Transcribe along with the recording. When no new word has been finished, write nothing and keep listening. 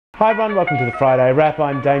Hi everyone, welcome to the Friday Wrap.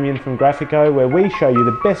 I'm Damien from Graphico, where we show you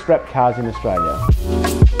the best wrap cars in Australia.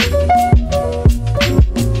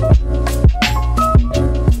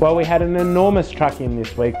 Well, we had an enormous truck in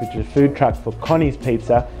this week, which is a food truck for Connie's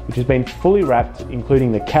Pizza, which has been fully wrapped,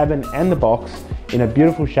 including the cabin and the box, in a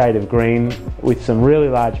beautiful shade of green with some really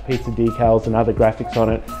large pizza decals and other graphics on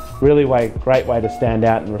it. Really great way to stand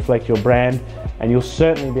out and reflect your brand, and you'll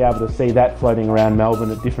certainly be able to see that floating around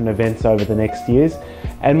Melbourne at different events over the next years.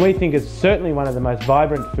 And we think it's certainly one of the most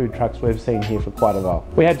vibrant food trucks we've seen here for quite a while.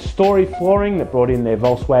 We had Story Flooring that brought in their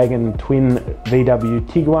Volkswagen twin VW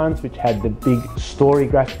Tiguan's, which had the big Story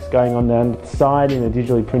graphics going on down the side in a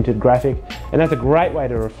digitally printed graphic. And that's a great way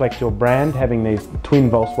to reflect your brand, having these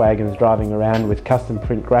twin Volkswagens driving around with custom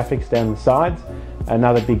print graphics down the sides.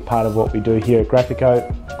 Another big part of what we do here at Graphico,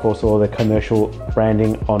 of course, all the commercial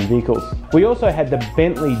branding on vehicles. We also had the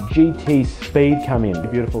Bentley GT Speed come in, a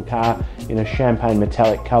beautiful car in a champagne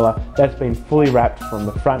metallic colour. That's been fully wrapped from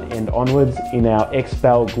the front end onwards in our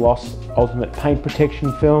XPEL Gloss Ultimate Paint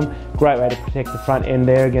Protection film. Great way to protect the front end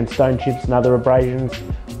there against stone chips and other abrasions.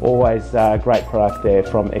 Always great product there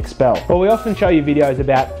from XPEL. Well, we often show you videos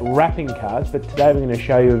about wrapping cars, but today we're going to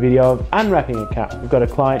show you a video of unwrapping a car. We've got a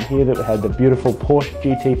client here that had the beautiful Porsche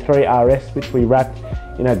Gt3 Rs, which we wrapped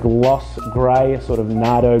in a gloss grey, sort of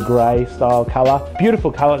Nardo grey style colour.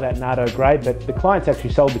 Beautiful colour, that Nardo grey, but the client's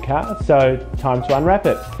actually sold the car, so time to unwrap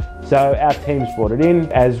it. So our team's brought it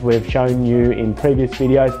in, as we've shown you in previous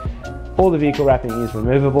videos. All the vehicle wrapping is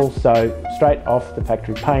removable, so straight off the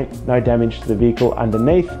factory paint, no damage to the vehicle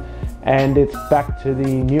underneath, and it's back to the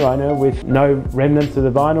new owner with no remnants of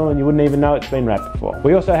the vinyl, and you wouldn't even know it's been wrapped before.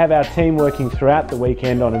 We also have our team working throughout the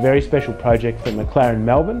weekend on a very special project for McLaren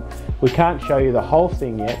Melbourne. We can't show you the whole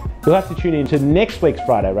thing yet. You'll have to tune in to next week's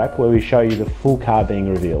Friday Wrap, where we show you the full car being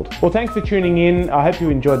revealed. Well, thanks for tuning in. I hope you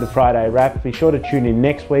enjoyed the Friday Wrap. Be sure to tune in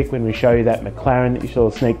next week when we show you that McLaren that you saw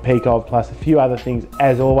a sneak peek of, plus a few other things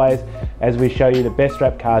as always, as we show you the best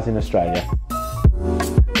wrap cars in Australia.